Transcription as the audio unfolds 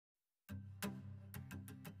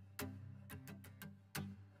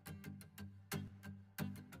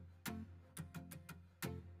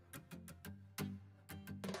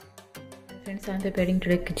Friends, I am preparing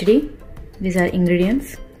today kichidi. These are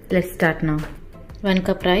ingredients. Let's start now. 1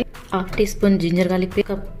 cup rice, half teaspoon ginger garlic paste,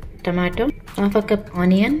 cup tomato, half a cup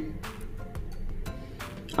onion,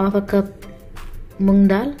 half a cup moong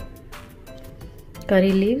dal,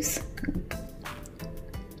 curry leaves,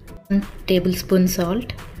 1 tablespoon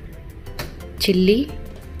salt, chilli,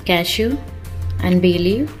 cashew and bay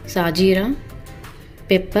leaf, shahijeera,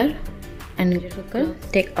 pepper and cooker.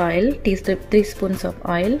 Take oil, 3 spoons of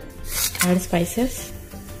oil, add spices,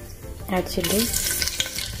 add chilli,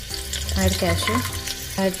 add cashew,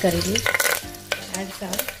 add curry leaf, add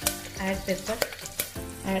salt, add pepper,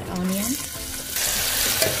 add onion,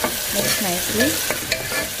 mix nicely.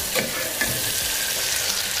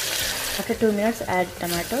 After 2 minutes add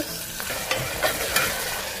tomatoes.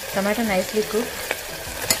 Tomato nicely cooked.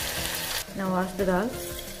 Now wash the dal.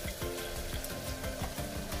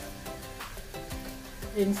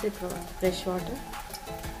 Rinse it with fresh water.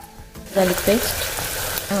 Garlic paste.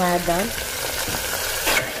 Now add dal.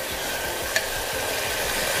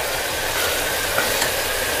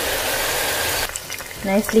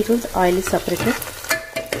 Nicely cooked, oil is separated.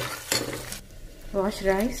 Wash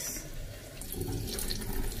rice.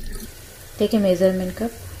 Take a measurement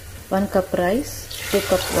cup. 1 cup rice, 2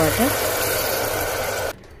 cup water.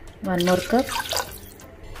 1 more cup.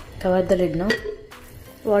 Cover the lid now.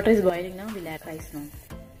 Water is boiling now. We'll add rice now.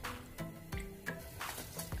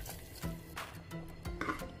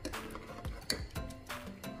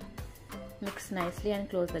 Mix nicely and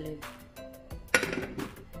close the lid.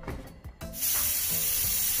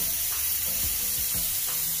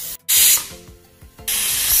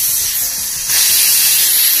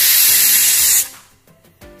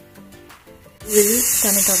 We'll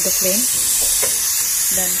turn it off the flame.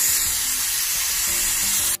 Done.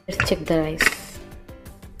 Let's check the rice.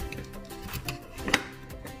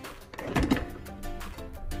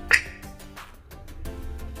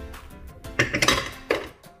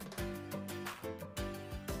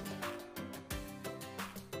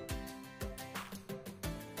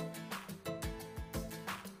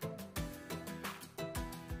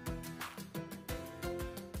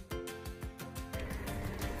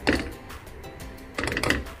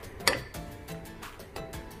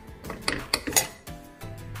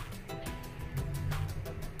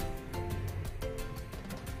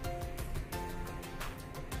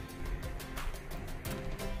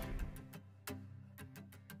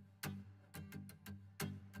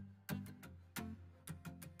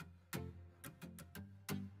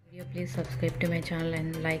 Please subscribe to my channel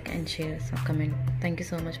and like and share, comment. Thank you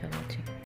so much for watching.